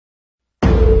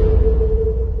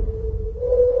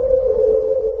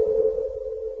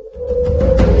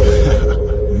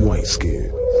ain't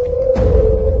scared.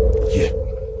 Yeah.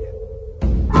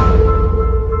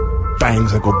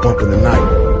 Things that go bump in the night.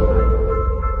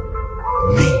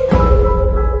 Me,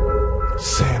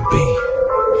 Sam B.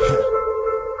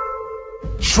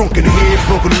 Shrunken head,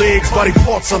 broken legs, body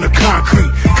parts on the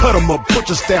concrete. Cut 'em up,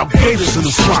 butcher style, gators in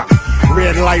the swamp.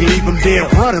 Red light, leave 'em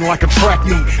dead, running like a track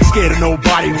meet. Scared of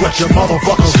nobody, what your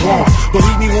motherfuckers want.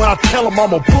 Believe me when I tell 'em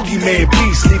I'm a boogeyman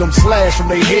beast. Lead 'em slash from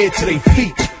their head to their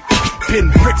feet. Pin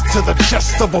bricks to the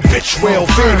chest of a bitch, well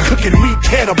fed, cooking meat,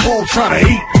 cannibal trying to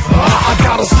eat. I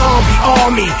got a zombie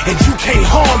army, and you can't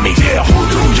harm me. Yeah,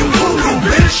 hoodoo,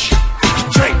 bitch.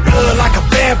 Drink blood like a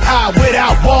vampire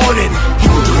without warning.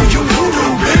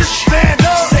 Hoodoo, bitch. Stand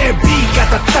up. Sam B got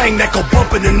the thing that go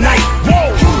bump in the night.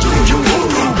 Whoa, hoodoo,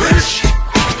 bitch.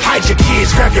 Hide your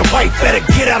kids, grab your wife, better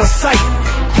get out of sight.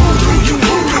 Hoodoo,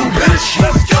 bitch.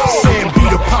 Let's go. Sam B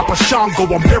to Papa Shango,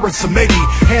 I'm bearing some 80.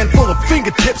 Handful of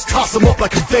fingertips, toss them up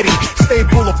like confetti. Stay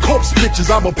full of corpse bitches,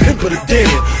 I'm a pimp of the dead.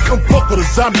 Come fuck with a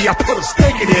zombie, I put a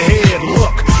stake in your head.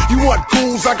 Look, you want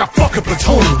ghouls, I got fucking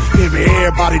platoon. If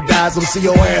everybody dies, I'll see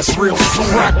your ass real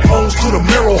soon. Crack bones to the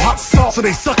marrow, hot sauce, and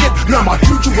they suck it. Now my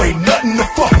juju ain't nothing to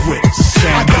fuck with.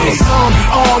 Sam B. I got a zombie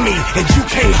army, and you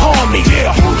can't harm me.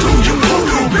 Yeah,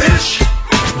 hoodoo, bitch.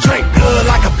 Drink blood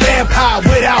like a vampire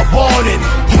without warning.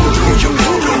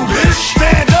 Hoodoo, bitch.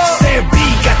 Stand up. Sam B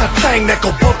got the thing that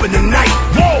go bump in the night.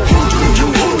 Whoa,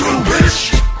 hoodoo, bitch.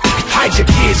 Hide your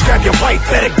kids, grab your wife,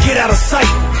 better get out of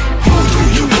sight.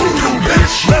 Hoodoo,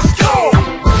 bitch. Let's go.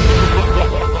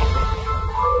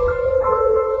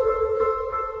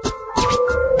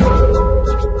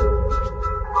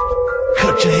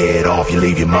 Cut your head off, you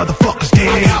leave your motherfuckers dead.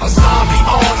 I got a zombie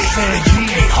army, and you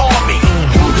can't harm